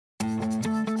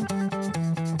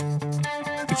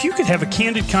If you could have a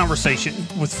candid conversation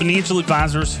with financial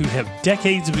advisors who have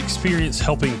decades of experience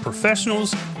helping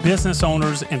professionals, business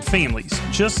owners, and families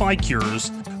just like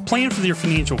yours plan for their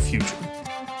financial future,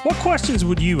 what questions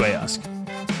would you ask?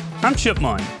 I'm Chip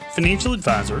Munn, financial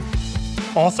advisor,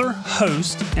 author,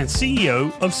 host, and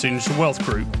CEO of Signature Wealth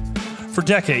Group. For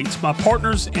decades, my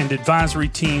partners and advisory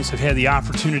teams have had the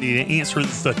opportunity to answer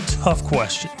the tough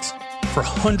questions for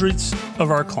hundreds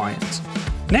of our clients.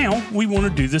 Now, we want to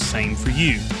do the same for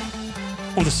you.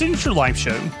 On the Signature Life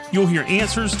Show, you'll hear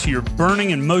answers to your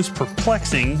burning and most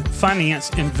perplexing finance,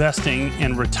 investing,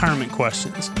 and retirement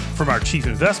questions from our Chief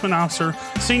Investment Officer,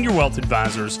 Senior Wealth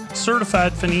Advisors,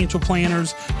 Certified Financial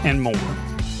Planners, and more.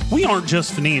 We aren't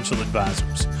just financial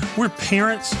advisors. We're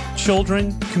parents,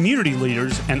 children, community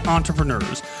leaders, and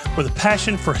entrepreneurs with a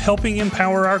passion for helping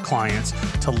empower our clients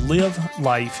to live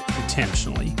life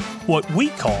intentionally, what we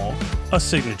call a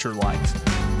signature life.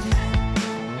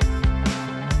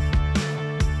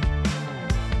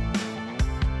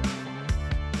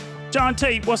 John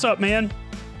Tate, what's up, man?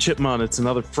 Chip Munn, it's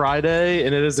another Friday,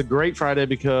 and it is a great Friday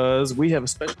because we have a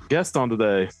special guest on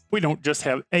today. We don't just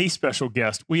have a special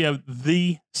guest. We have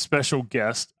the special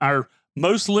guest, our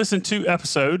most listened to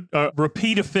episode,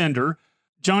 repeat offender,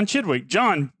 John Chidwick.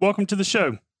 John, welcome to the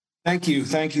show. Thank you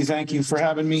for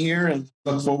having me here, and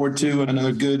look forward to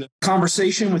another good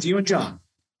conversation with you and John.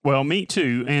 Well, me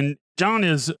too. And John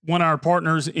is one of our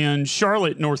partners in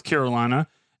Charlotte, North Carolina,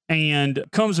 and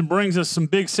comes and brings us some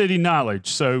big city knowledge.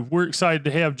 So we're excited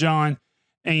to have John.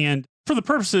 And for the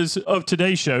purposes of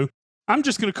today's show, I'm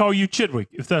just going to call you Chidwick,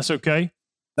 if that's okay.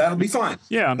 That'll be fine.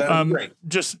 Yeah. That'll be great.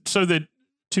 Just so that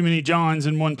too many Johns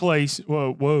in one place.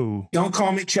 Whoa. Don't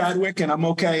call me Chadwick, and I'm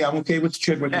okay. I'm okay with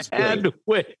Chidwick.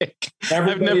 Chadwick.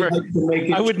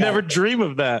 I would never dream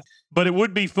of that. But it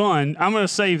would be fun. I'm going to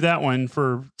save that one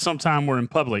for sometime we're in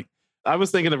public. I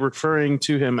was thinking of referring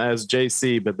to him as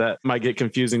JC, but that might get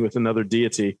confusing with another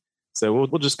deity. So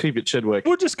we'll just keep it Chidwick.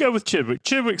 We'll just go with Chidwick.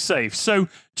 Chidwick's safe. So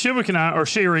Chidwick and I are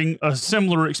sharing a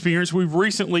similar experience. We've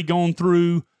recently gone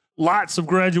through lots of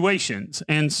graduations.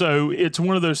 And so it's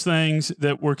one of those things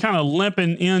that we're kind of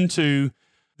limping into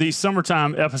these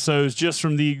summertime episodes just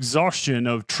from the exhaustion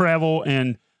of travel.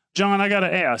 And John, I got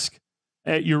to ask,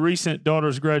 at your recent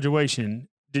daughter's graduation,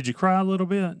 did you cry a little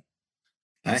bit?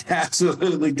 I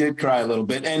absolutely did cry a little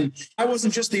bit. And I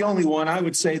wasn't just the only one. I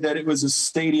would say that it was a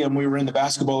stadium. We were in the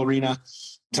basketball arena,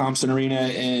 Thompson Arena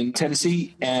in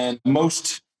Tennessee, and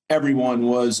most everyone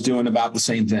was doing about the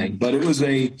same thing. But it was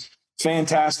a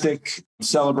fantastic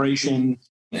celebration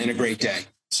and a great day.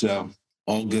 So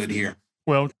all good here.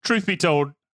 Well, truth be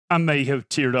told, I may have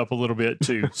teared up a little bit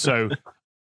too. So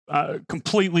I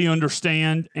completely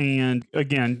understand. And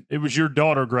again, it was your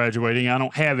daughter graduating. I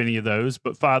don't have any of those,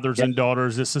 but fathers and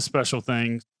daughters, it's a special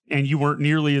thing. And you weren't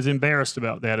nearly as embarrassed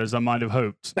about that as I might have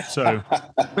hoped. So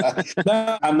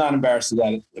no, I'm not embarrassed of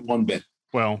that one bit.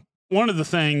 Well, one of the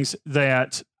things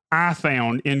that I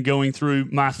found in going through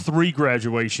my 3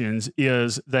 graduations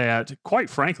is that, quite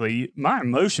frankly, my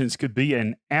emotions could be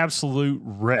an absolute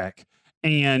wreck.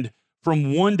 And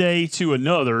from one day to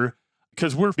another,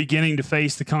 because we're beginning to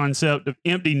face the concept of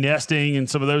empty nesting and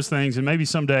some of those things, and maybe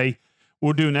someday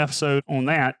we'll do an episode on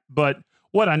that. But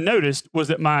what I noticed was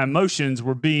that my emotions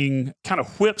were being kind of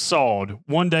whipsawed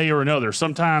one day or another.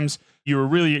 Sometimes you were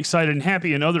really excited and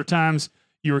happy, and other times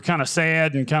you were kind of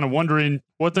sad and kind of wondering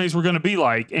what things were going to be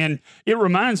like. And it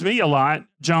reminds me a lot,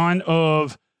 John,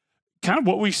 of kind of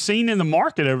what we've seen in the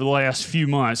market over the last few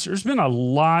months. There's been a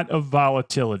lot of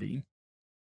volatility.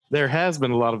 There has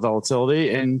been a lot of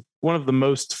volatility. And one of the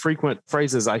most frequent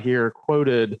phrases I hear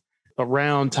quoted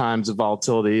around times of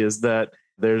volatility is that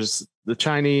there's the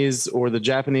Chinese or the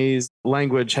Japanese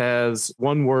language has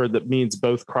one word that means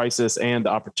both crisis and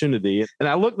opportunity. And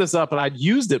I looked this up and I'd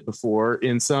used it before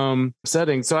in some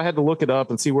settings. So I had to look it up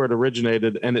and see where it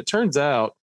originated. And it turns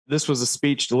out this was a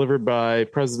speech delivered by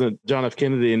President John F.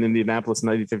 Kennedy in Indianapolis in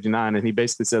 1959. And he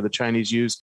basically said the Chinese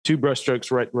use 2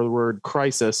 brushstrokes right with the word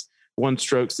crisis. One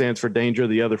stroke stands for danger,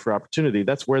 the other for opportunity.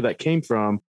 That's where that came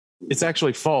from. It's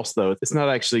actually false, though. It's not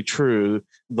actually true.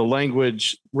 The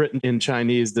language written in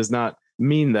Chinese does not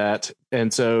mean that.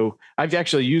 And so I've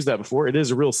actually used that before. It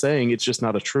is a real saying. It's just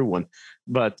not a true one.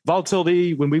 But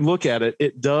volatility, when we look at it,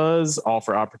 it does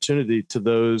offer opportunity to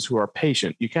those who are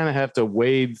patient. You kind of have to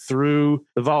wade through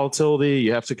the volatility.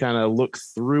 You have to kind of look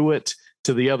through it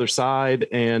to the other side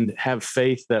and have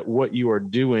faith that what you are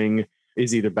doing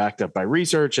is either backed up by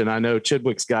research. And I know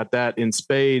Chidwick's got that in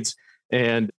spades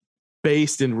and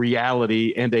based in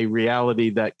reality, and a reality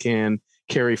that can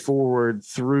carry forward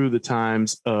through the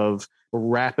times of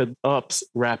rapid ups,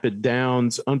 rapid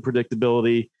downs,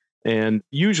 unpredictability. And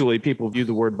usually people view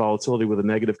the word volatility with a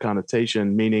negative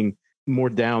connotation, meaning more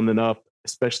down than up,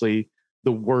 especially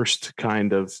the worst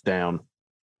kind of down.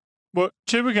 Well,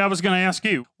 Chidwick, I was going to ask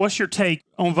you, what's your take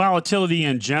on volatility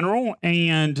in general,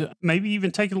 and maybe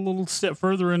even take it a little step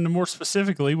further into more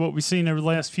specifically what we've seen over the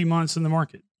last few months in the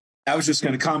market? I was just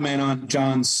going to comment on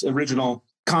John's original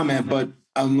comment, but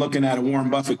I'm looking at a Warren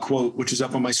Buffett quote, which is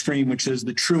up on my screen, which says,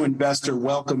 "The true investor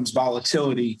welcomes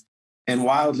volatility, and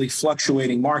wildly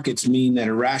fluctuating markets mean that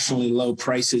irrationally low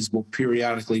prices will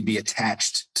periodically be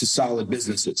attached to solid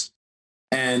businesses."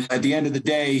 And at the end of the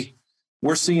day,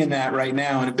 we're seeing that right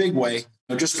now in a big way.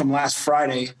 Just from last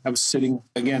Friday, I was sitting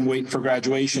again waiting for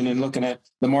graduation and looking at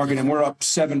the market, and we're up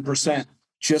 7%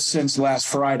 just since last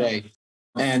Friday.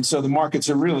 And so the markets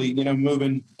are really,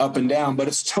 moving up and down, but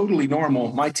it's totally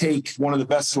normal. My take, one of the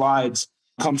best slides,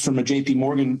 comes from a JP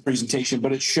Morgan presentation,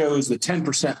 but it shows the 10%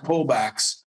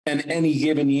 pullbacks in any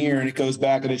given year. And it goes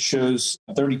back and it shows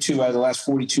 32 out of the last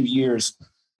 42 years.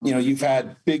 You've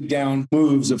had big down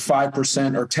moves of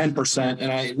 5% or 10%.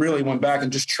 And I really went back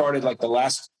and just charted like the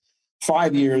last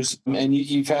 5 years. And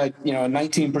you've had, a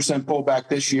 19% pullback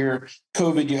this year.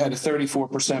 COVID, you had a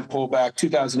 34% pullback.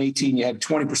 2018, you had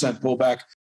 20% pullback.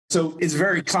 So it's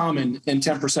very common, and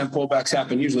 10% pullbacks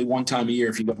happen usually one time a year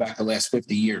if you go back the last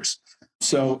 50 years.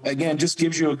 So again, just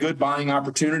gives you a good buying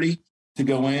opportunity to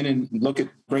go in and look at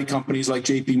great companies like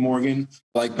JP Morgan,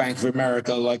 like Bank of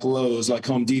America, like Lowe's, like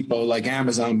Home Depot, like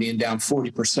Amazon being down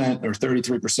 40% or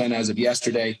 33% as of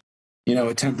yesterday.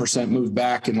 A 10% move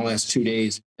back in the last 2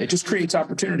 days. It just creates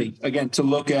opportunity, again, to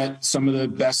look at some of the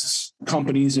best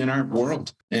companies in our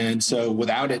world. And so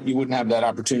without it, you wouldn't have that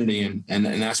opportunity. And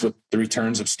that's what the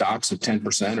returns of stocks of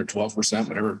 10% or 12%,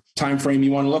 whatever time frame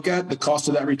you want to look at, the cost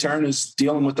of that return is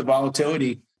dealing with the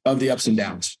volatility of the ups and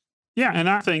downs. Yeah, and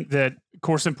I think that, of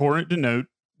course, important to note,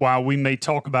 while we may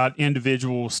talk about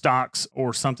individual stocks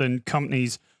or something,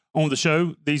 companies on the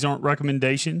show, these aren't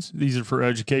recommendations. These are for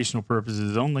educational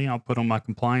purposes only. I'll put on my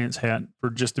compliance hat for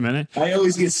just a minute. I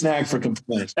always get snagged for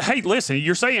compliance. Hey, listen,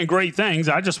 you're saying great things.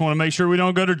 I just want to make sure we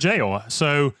don't go to jail.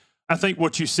 So I think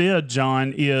what you said,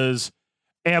 John, is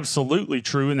absolutely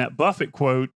true. In that Buffett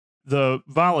quote, the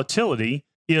volatility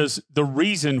is the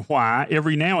reason why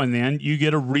every now and then you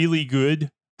get a really good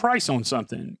price on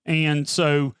something. And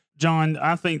so, John,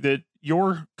 I think that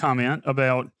your comment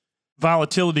about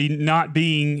volatility not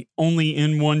being only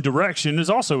in one direction is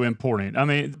also important. I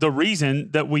mean, the reason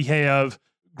that we have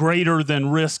greater than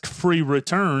risk-free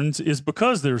returns is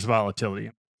because there's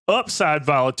volatility. Upside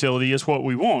volatility is what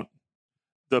we want.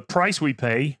 The price we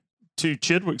pay, to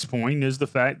Chidwick's point, is the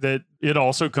fact that it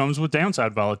also comes with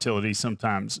downside volatility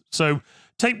sometimes. So,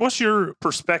 what's your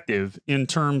perspective in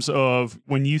terms of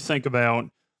when you think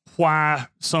about why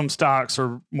some stocks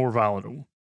are more volatile?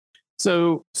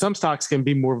 So some stocks can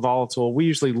be more volatile. We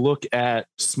usually look at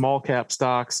small cap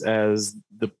stocks as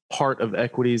the part of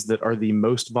equities that are the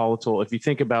most volatile. If you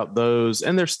think about those,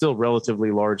 and they're still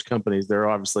relatively large companies, there are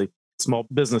obviously small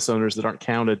business owners that aren't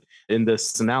counted in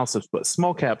this analysis, but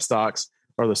small cap stocks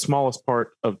are the smallest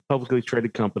part of publicly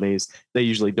traded companies. They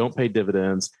usually don't pay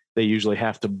dividends. They usually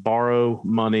have to borrow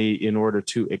money in order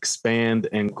to expand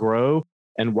and grow.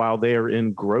 And while they are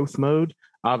in growth mode,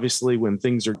 obviously, when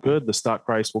things are good, the stock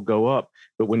price will go up.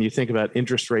 But when you think about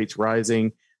interest rates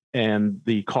rising and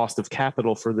the cost of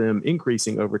capital for them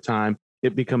increasing over time,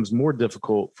 it becomes more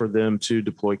difficult for them to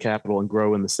deploy capital and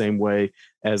grow in the same way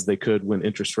as they could when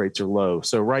interest rates are low.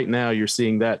 So right now, you're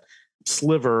seeing that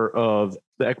sliver of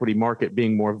the equity market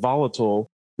being more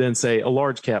volatile than, say, a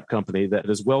large cap company that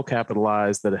is well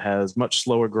capitalized, that has much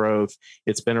slower growth.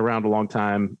 It's been around a long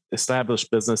time,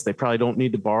 established business. They probably don't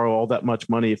need to borrow all that much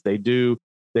money. If they do,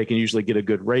 they can usually get a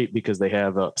good rate because they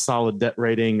have a solid debt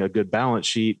rating, a good balance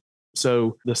sheet.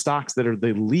 So the stocks that are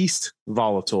the least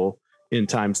volatile in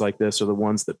times like this are the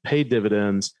ones that pay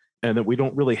dividends, and that we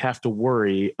don't really have to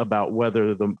worry about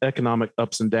whether the economic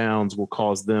ups and downs will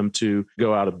cause them to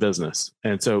go out of business.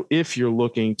 And so if you're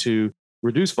looking to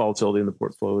reduce volatility in the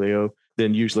portfolio,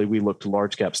 then usually we look to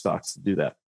large cap stocks to do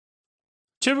that.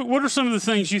 Chidwick, what are some of the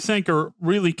things you think are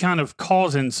really kind of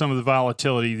causing some of the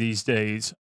volatility these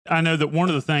days? I know that one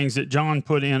of the things that John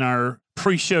put in our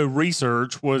pre-show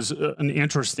research was an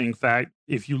interesting fact.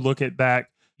 If you look at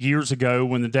back years ago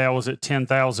when the Dow was at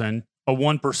 10,000, a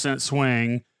 1%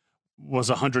 swing was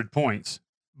 100 points.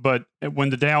 But when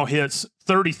the Dow hits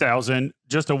 30,000,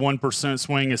 just a 1%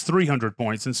 swing is 300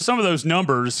 points. And some of those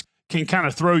numbers can kind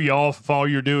of throw you off if all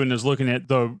you're doing is looking at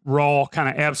the raw kind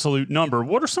of absolute number.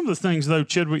 What are some of the things, though,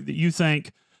 Chidwick, that you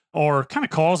think are kind of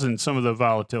causing some of the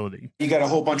volatility? You got a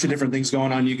whole bunch of different things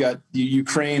going on. You got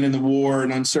Ukraine and the war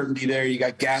and uncertainty there. You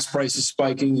got gas prices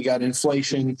spiking. You got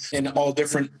inflation in all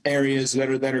different areas that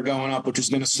are going up, which is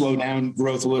going to slow down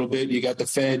growth a little bit. You got the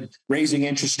Fed raising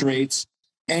interest rates,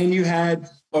 and you had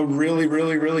a really,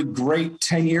 really, really great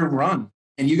 10-year run.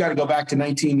 And you got to go back to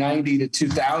 1990 to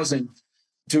 2000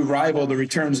 to rival the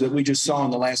returns that we just saw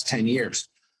in the last 10 years.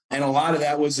 And a lot of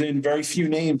that was in very few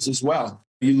names as well.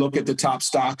 You look at the top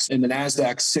stocks in the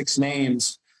NASDAQ, 6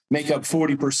 names make up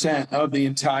 40% of the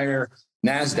entire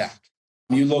NASDAQ.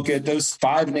 You look at those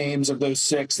 5 names of those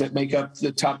 6 that make up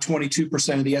the top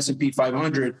 22% of the S&P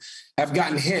 500 have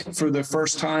gotten hit for the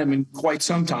first time in quite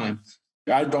some time.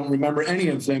 I don't remember any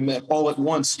of them all at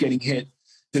once getting hit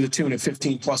to the tune of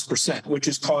 15+%, which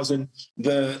is causing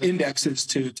the indexes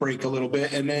to break a little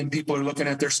bit. And then people are looking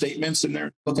at their statements and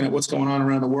they're looking at what's going on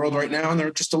around the world right now, and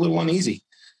they're just a little uneasy.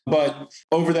 But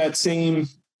over that same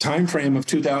time frame of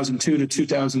 2002 to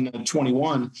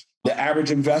 2021, the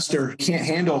average investor can't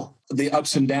handle the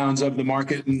ups and downs of the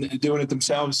market and doing it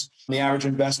themselves. The average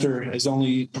investor has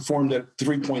only performed at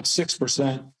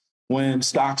 3.6% when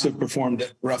stocks have performed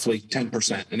at roughly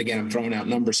 10%. And again, I'm throwing out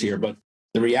numbers here, but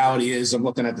the reality is, I'm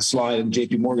looking at the slide, and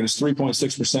JP Morgan is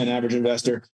 3.6% average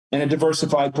investor, and a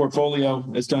diversified portfolio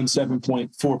has done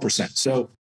 7.4%. So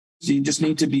you just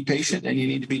need to be patient, and you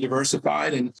need to be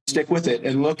diversified and stick with it,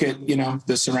 and look at,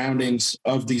 the surroundings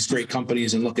of these great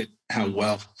companies and look at how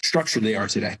well structured they are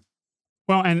today.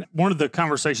 Well, and one of the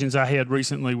conversations I had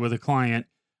recently with a client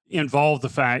involved the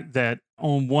fact that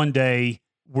on one day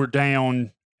we're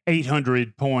down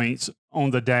 800 points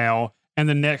on the Dow, and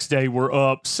the next day we're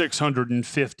up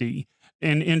 650.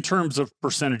 And in terms of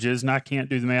percentages, and I can't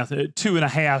do the math,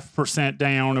 2.5%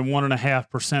 down and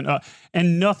 1.5% up,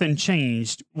 and nothing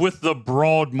changed with the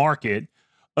broad market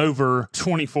over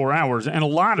 24 hours. And a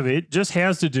lot of it just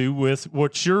has to do with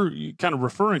what you're kind of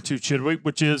referring to, Chidwick,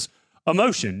 which is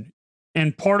emotion.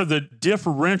 And part of the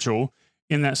differential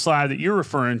in that slide that you're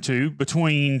referring to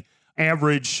between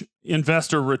average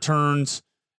investor returns,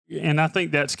 and I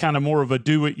think that's kind of more of a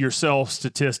do-it-yourself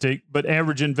statistic, but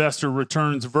average investor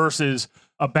returns versus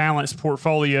a balanced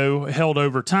portfolio held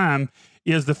over time,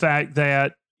 is the fact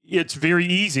that it's very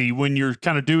easy when you're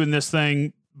kind of doing this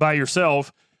thing by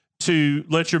yourself to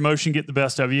let your emotion get the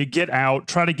best of you, get out,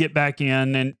 try to get back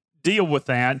in and deal with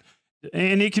that.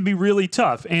 And it can be really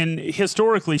tough. And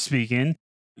historically speaking,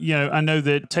 I know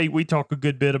that, Tate, we talk a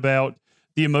good bit about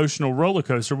the emotional roller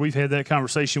coaster. We've had that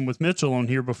conversation with Mitchell on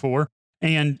here before.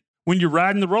 And when you're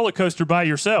riding the roller coaster by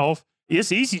yourself,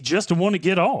 it's easy just to want to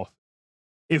get off.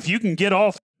 If you can get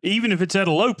off, even if it's at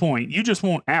a low point, you just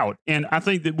want out. And I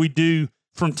think that we do,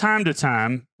 from time to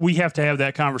time, we have to have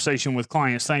that conversation with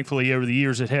clients. Thankfully, over the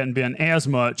years, it hadn't been as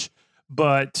much.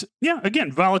 But yeah,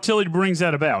 again, volatility brings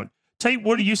that about. Tate,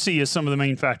 what do you see as some of the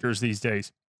main factors these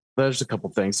days? There's a couple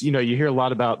things. You hear a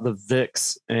lot about the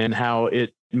VIX and how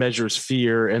it measures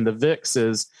fear. And the VIX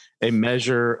is a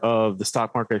measure of the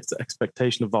stock market's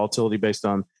expectation of volatility based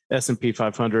on S&P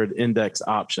 500 index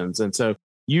options. And so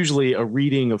usually a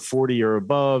reading of 40 or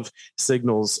above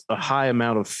signals a high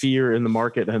amount of fear in the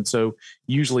market. And so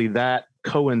usually that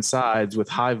coincides with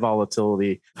high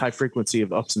volatility, high frequency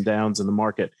of ups and downs in the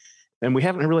market. And we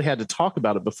haven't really had to talk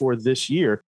about it before this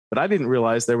year, but I didn't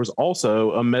realize there was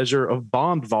also a measure of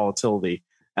bond volatility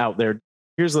out there.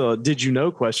 Here's a did you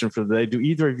know question for the day. Do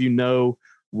either of you know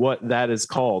what that is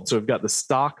called? So we've got the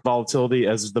stock volatility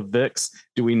as the VIX.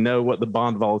 Do we know what the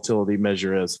bond volatility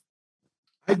measure is?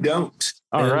 I don't.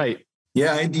 All right.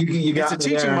 Yeah, you got it's a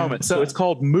teaching moment. So it's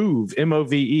called MOVE,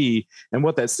 MOVE. And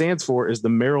what that stands for is the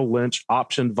Merrill Lynch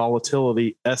Option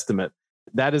Volatility Estimate.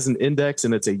 That is an index,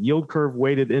 and it's a yield curve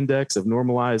weighted index of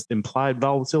normalized implied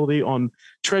volatility on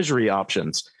treasury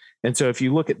options. And so if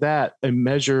you look at that, a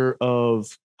measure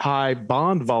of high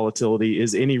bond volatility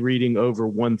is any reading over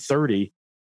 130.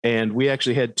 And we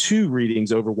actually had 2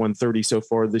 readings over 130 so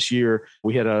far this year.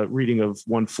 We had a reading of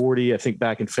 140, I think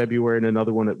back in February, and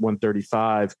another one at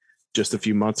 135 just a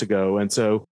few months ago. And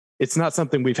so it's not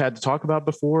something we've had to talk about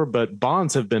before, but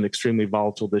bonds have been extremely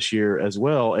volatile this year as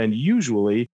well. And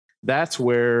usually that's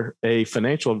where a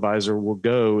financial advisor will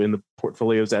go in the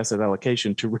portfolio's asset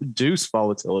allocation to reduce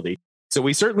volatility. So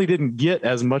we certainly didn't get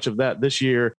as much of that this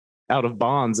year out of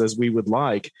bonds as we would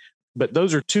like. But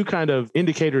those are 2 kind of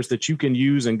indicators that you can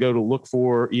use and go to look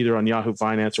for either on Yahoo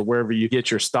Finance or wherever you get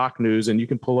your stock news. And you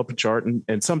can pull up a chart,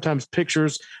 and sometimes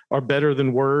pictures are better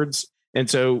than words. And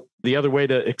so the other way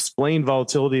to explain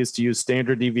volatility is to use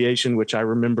standard deviation, which I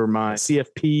remember my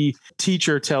CFP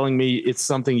teacher telling me it's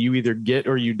something you either get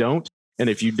or you don't. And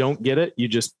if you don't get it, you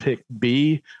just pick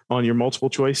B on your multiple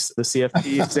choice, the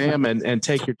CFP exam, and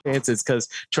take your chances, because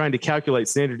trying to calculate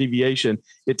standard deviation,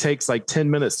 it takes like 10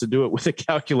 minutes to do it with a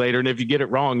calculator. And if you get it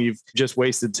wrong, you've just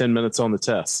wasted 10 minutes on the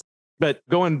test. But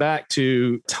going back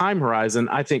to time horizon,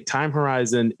 I think time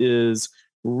horizon is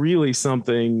really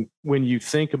something when you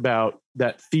think about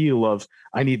that feel of,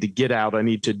 I need to get out, I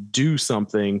need to do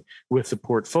something with the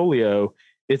portfolio.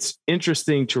 It's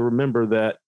interesting to remember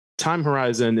that time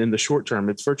horizon in the short term,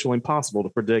 it's virtually impossible to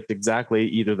predict exactly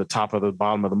either the top or the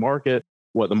bottom of the market,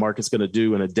 what the market's going to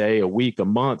do in a day, a week, a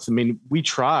month. I mean, we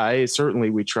try,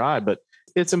 but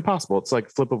it's impossible. It's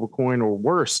like flip of a coin or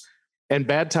worse. And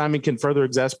bad timing can further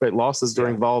exacerbate losses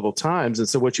during volatile times. And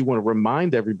so what you want to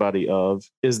remind everybody of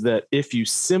is that if you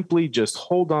simply just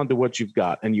hold on to what you've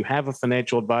got, and you have a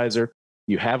financial advisor,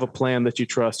 you have a plan that you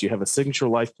trust, you have a signature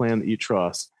life plan that you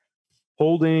trust,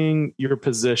 holding your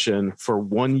position for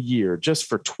 1 year, just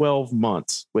for 12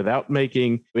 months, without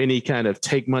making any kind of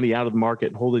take money out of the market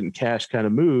and hold it in cash kind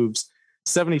of moves,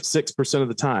 76% of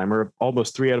the time, or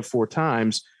almost 3 out of 4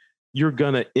 times, you're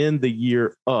going to end the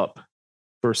year up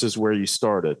versus where you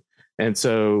started. And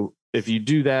so if you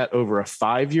do that over a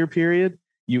 5-year period,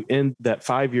 you end that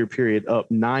 5-year period up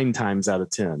 9 times out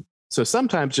of 10. So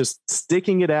sometimes just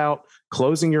sticking it out,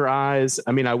 closing your eyes.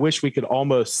 I mean, I wish we could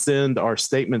almost send our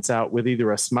statements out with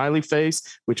either a smiley face,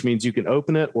 which means you can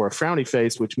open it, or a frowny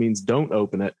face, which means don't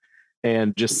open it,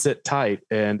 and just sit tight.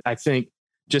 And I think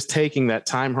just taking that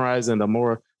time horizon, a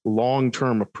more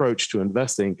long-term approach to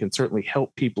investing, can certainly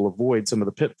help people avoid some of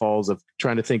the pitfalls of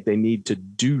trying to think they need to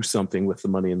do something with the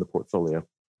money in the portfolio.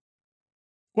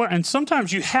 Well, and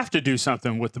sometimes you have to do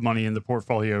something with the money in the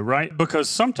portfolio, right? Because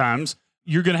sometimes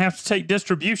you're going to have to take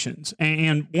distributions.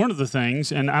 And one of the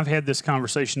things, and I've had this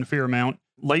conversation a fair amount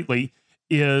lately,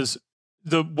 is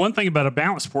the one thing about a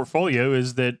balanced portfolio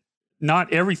is that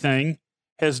not everything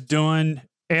has done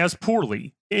as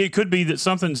poorly. It could be that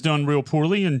something's done real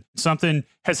poorly and something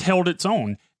has held its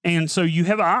own. And so you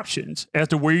have options as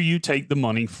to where you take the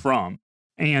money from.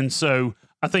 And so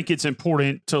I think it's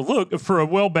important to look for a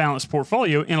well-balanced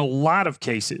portfolio. In a lot of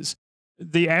cases,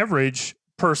 the average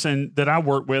person that I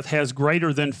work with has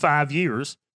greater than 5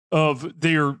 years of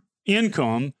their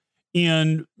income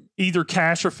in either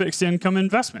cash or fixed income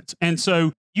investments. And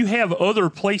so you have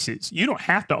other places. You don't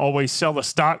have to always sell a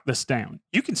stock that's down.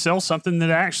 You can sell something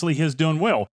that actually has done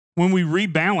well. When we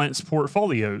rebalance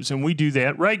portfolios, and we do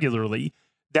that regularly,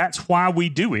 that's why we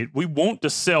do it. We want to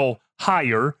sell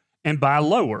higher and buy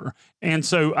lower. And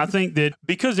so I think that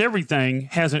because everything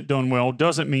hasn't done well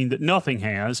doesn't mean that nothing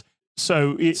has.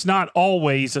 So it's not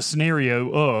always a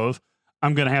scenario of,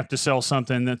 I'm going to have to sell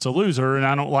something that's a loser, and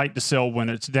I don't like to sell when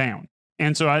it's down.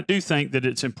 And so I do think that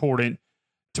it's important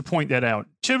to point that out.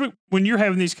 Chidwick, when you're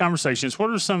having these conversations, what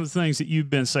are some of the things that you've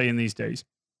been saying these days?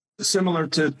 Similar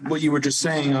to what you were just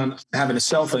saying on having to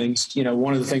sell things,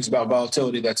 one of the things about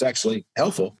volatility that's actually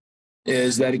helpful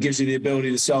is that it gives you the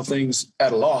ability to sell things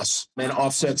at a loss and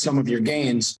offset some of your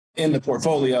gains in the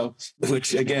portfolio,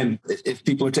 which again, if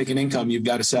people are taking income, you've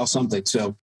got to sell something.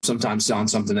 So sometimes selling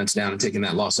something that's down and taking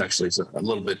that loss actually is a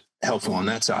little bit helpful on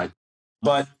that side.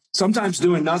 But sometimes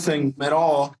doing nothing at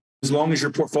all, as long as your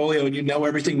portfolio and you know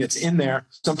everything that's in there,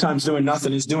 sometimes doing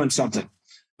nothing is doing something.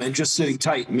 And just sitting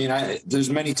tight. I mean, there's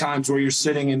many times where you're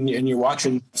sitting and you're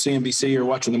watching CNBC or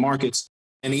watching the markets,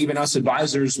 and even us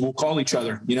advisors will call each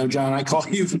other. John, I call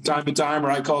you from time to time, or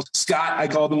I call Scott. I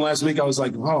called him last week. I was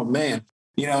like, oh man,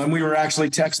 and we were actually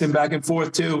texting back and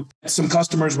forth too. Some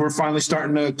customers were finally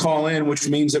starting to call in, which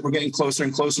means that we're getting closer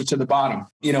and closer to the bottom.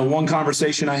 One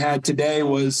conversation I had today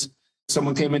was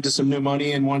someone came into some new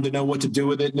money and wanted to know what to do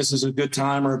with it. And this is a good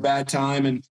time or a bad time.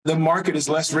 And the market is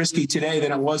less risky today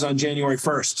than it was on January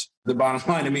 1st. The bottom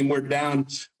line, I mean, we're down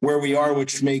where we are,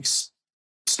 which makes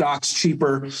stocks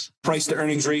cheaper, price to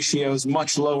earnings ratios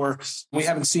much lower. We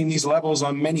haven't seen these levels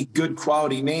on many good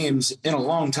quality names in a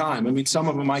long time. I mean, some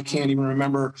of them, I can't even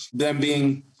remember them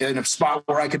being in a spot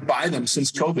where I could buy them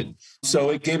since COVID.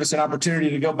 So it gave us an opportunity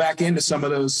to go back into some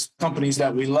of those companies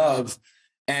that we love.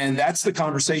 And that's the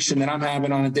conversation that I'm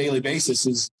having on a daily basis.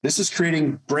 Is this is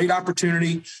creating great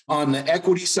opportunity on the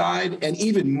equity side, and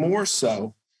even more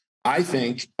so, I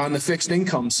think, on the fixed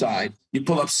income side. You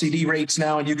pull up CD rates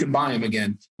now and you can buy them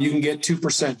again. You can get 2%,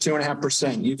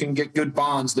 2.5%. You can get good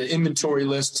bonds. The inventory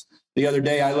list the other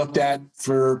day I looked at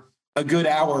for a good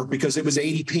hour because it was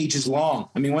 80 pages long.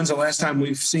 I mean, when's the last time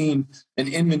we've seen an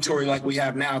inventory like we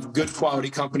have now of good quality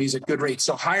companies at good rates?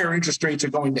 So higher interest rates are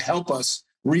going to help us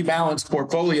rebalance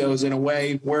portfolios in a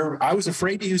way where I was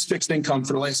afraid to use fixed income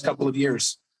for the last couple of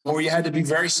years, or you had to be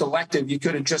very selective. You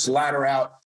couldn't just ladder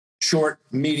out short,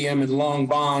 medium, and long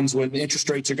bonds when interest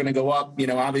rates are going to go up.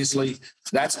 Obviously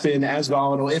that's been as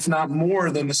volatile, if not more,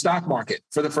 than the stock market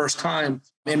for the first time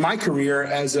in my career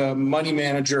as a money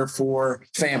manager for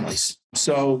families.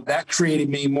 So that created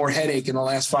me more headache in the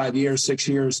last 5 years, 6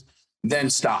 years than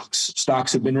stocks.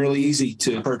 Stocks have been really easy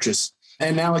to purchase.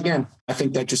 And now, again, I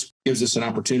think that just gives us an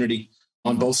opportunity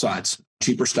on both sides,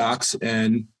 cheaper stocks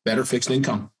and better fixed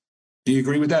income. Do you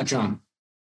agree with that, John?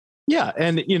 Yeah.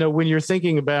 And, when you're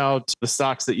thinking about the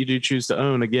stocks that you do choose to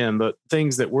own, again, the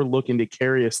things that we're looking to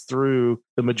carry us through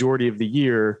the majority of the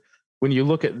year, when you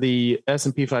look at the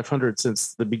S&P 500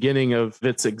 since the beginning of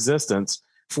its existence,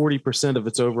 40% of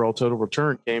its overall total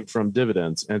return came from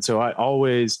dividends. And so I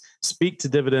always speak to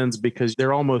dividends because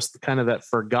they're almost kind of that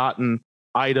forgotten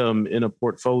item in a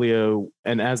portfolio.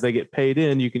 And as they get paid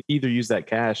in, you can either use that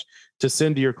cash to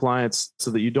send to your clients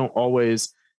so that you don't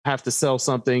always have to sell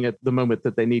something at the moment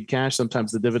that they need cash.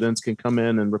 Sometimes the dividends can come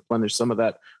in and replenish some of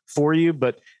that for you,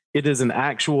 but it is an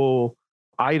actual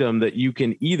item that you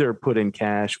can either put in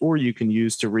cash or you can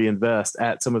use to reinvest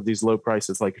at some of these low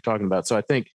prices like you're talking about. So I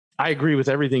think I agree with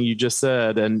everything you just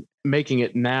said, and making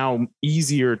it now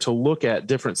easier to look at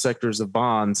different sectors of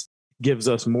bonds gives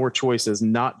us more choices,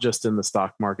 not just in the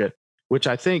stock market, which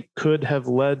I think could have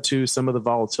led to some of the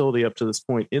volatility up to this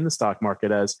point in the stock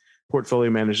market as portfolio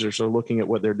managers are looking at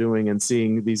what they're doing and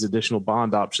seeing these additional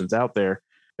bond options out there.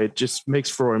 It just makes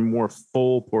for a more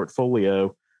full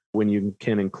portfolio when you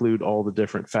can include all the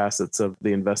different facets of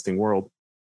the investing world.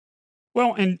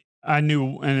 Well, and I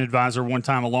knew an advisor one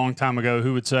time, a long time ago,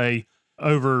 who would say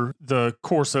over the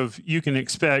course of, you can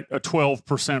expect a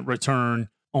 12% return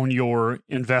on your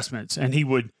investments. And he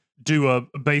would do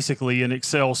basically an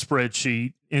Excel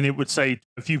spreadsheet, and it would say,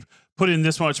 if you've put in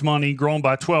this much money, grown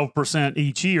by 12%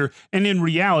 each year. And in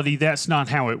reality, that's not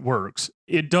how it works.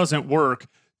 It doesn't work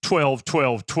 12,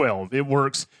 12, 12. It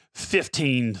works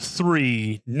 15,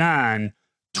 3, 9,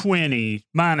 20,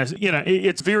 minus,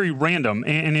 it's very random.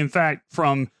 And in fact,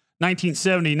 from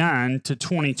 1979 to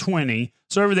 2020,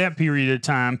 so over that period of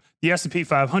time, the S&P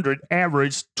 500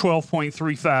 averaged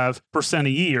 12.35% a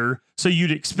year. So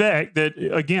you'd expect that,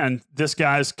 again, this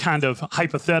guy's kind of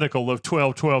hypothetical of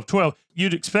 12, 12, 12.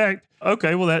 You'd expect,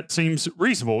 okay, well, that seems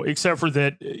reasonable, except for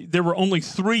that there were only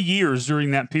 3 years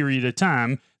during that period of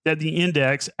time that the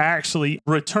index actually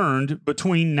returned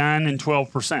between 9 and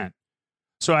 12%.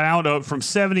 So out of from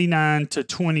 79 to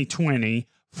 2020,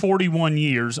 41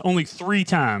 years, only 3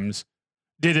 times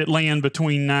did it land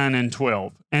between 9 and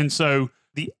 12. And so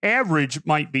the average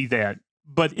might be that,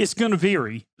 but it's going to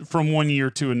vary from one year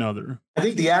to another. I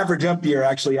think the average up year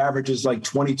actually averages like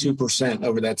 22%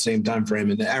 over that same time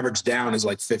frame, and the average down is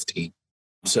like 15.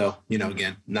 So,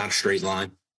 again, not a straight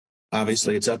line.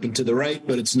 Obviously, it's up and to the right,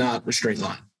 but it's not a straight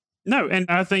line. No, and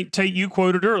I think, Tate, you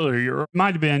quoted earlier, it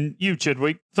might have been you,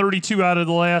 Chidwick, 32 out of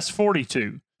the last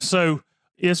 42. So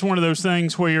it's one of those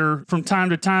things where from time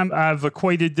to time, I've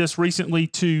equated this recently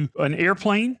to an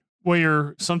airplane,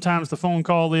 where sometimes the phone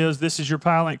call is, this is your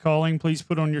pilot calling, please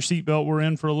put on your seatbelt, we're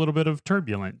in for a little bit of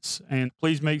turbulence, and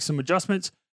please make some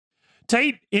adjustments.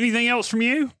 Tate, anything else from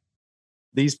you?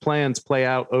 These plans play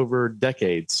out over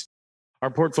decades.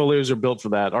 Our portfolios are built for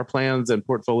that. Our plans and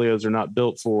portfolios are not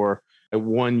built for a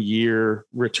 1 year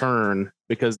return,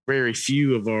 because very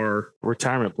few of our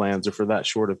retirement plans are for that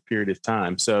short of period of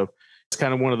time. So it's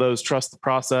kind of one of those, trust the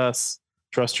process,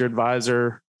 trust your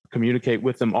advisor, communicate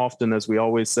with them often, as we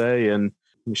always say, and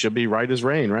you should be right as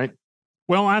rain, right?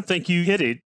 Well, I think you hit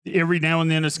it. Every now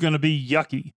and then it's going to be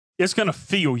yucky. It's going to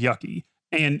feel yucky.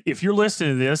 And if you're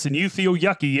listening to this and you feel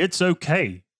yucky, it's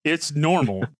okay. It's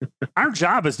normal. Our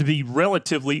job is to be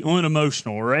relatively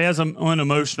unemotional, or as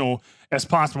unemotional as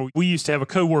possible. We used to have a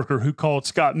coworker who called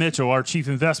Scott Mitchell, our chief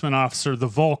investment officer, the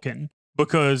Vulcan,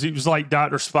 because he was like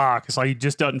Dr. Spock. It's like he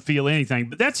just doesn't feel anything.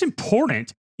 But that's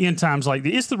important in times like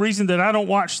this. It's the reason that I don't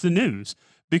watch the news,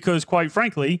 because quite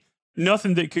frankly,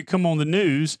 nothing that could come on the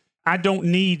news, I don't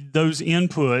need those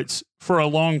inputs for a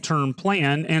long-term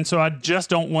plan. And so I just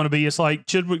don't want to be, it's like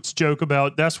Chidwick's joke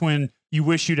about that's when you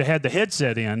wish you'd have had the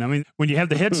headset in. I mean, when you have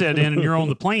the headset in and you're on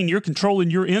the plane, you're controlling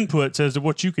your inputs as to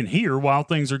what you can hear while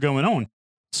things are going on.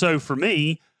 So for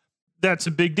me, that's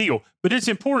a big deal. But it's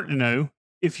important to know,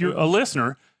 if you're a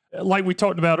listener, like we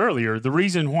talked about earlier, the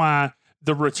reason why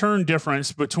the return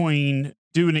difference between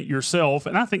doing it yourself,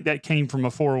 and I think that came from a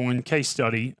 401k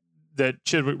study that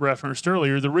Chidwick referenced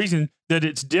earlier, the reason that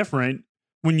it's different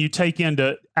when you take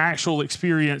into actual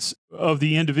experience of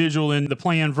the individual in the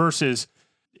plan versus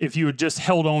if you had just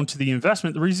held on to the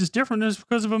investment, the reason it's different is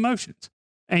because of emotions.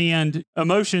 And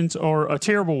emotions are a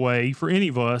terrible way for any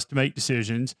of us to make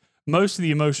decisions. Most of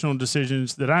the emotional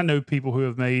decisions that I know people who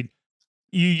have made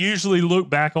You usually look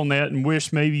back on that and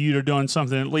wish maybe you'd have done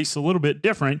something at least a little bit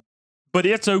different, but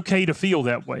it's okay to feel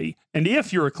that way. And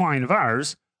if you're a client of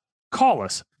ours, call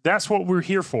us. That's what we're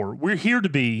here for. We're here to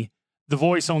be the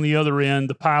voice on the other end,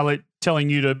 the pilot telling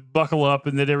you to buckle up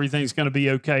and that everything's going to be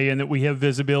okay and that we have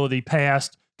visibility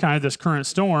past kind of this current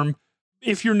storm.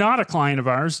 If you're not a client of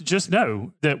ours, just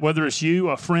know that whether it's you,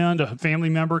 a friend, a family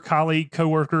member, colleague,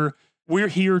 coworker, we're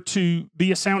here to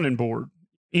be a sounding board.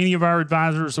 Any of our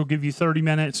advisors will give you 30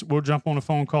 minutes. We'll jump on a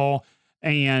phone call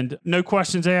and no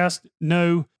questions asked,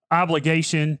 no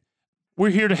obligation.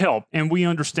 We're here to help. And we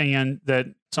understand that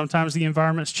sometimes the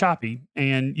environment's choppy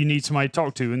and you need somebody to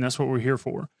talk to. And that's what we're here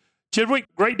for. Chidwick,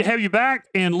 great to have you back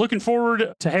and looking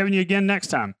forward to having you again next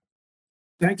time.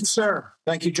 Thank you, sir.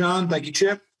 Thank you, John. Thank you,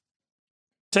 Chip.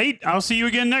 Tate, I'll see you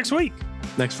again next week.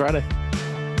 Next Friday.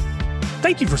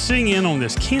 Thank you for sitting in on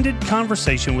this candid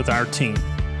conversation with our team.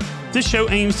 This show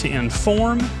aims to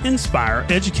inform, inspire,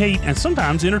 educate, and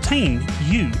sometimes entertain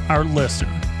you, our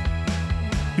listener.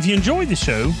 If you enjoyed the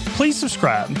show, please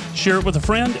subscribe, share it with a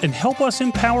friend, and help us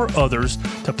empower others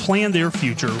to plan their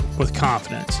future with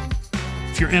confidence.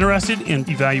 If you're interested in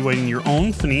evaluating your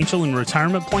own financial and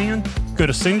retirement plan, go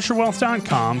to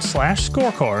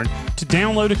signaturewealth.com/scorecard to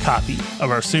download a copy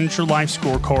of our Signature Life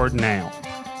Scorecard now.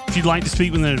 If you'd like to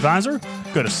speak with an advisor,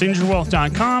 go to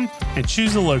signaturewealth.com and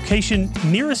choose the location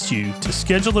nearest you to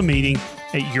schedule the meeting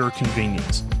at your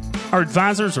convenience. Our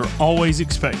advisors are always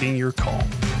expecting your call.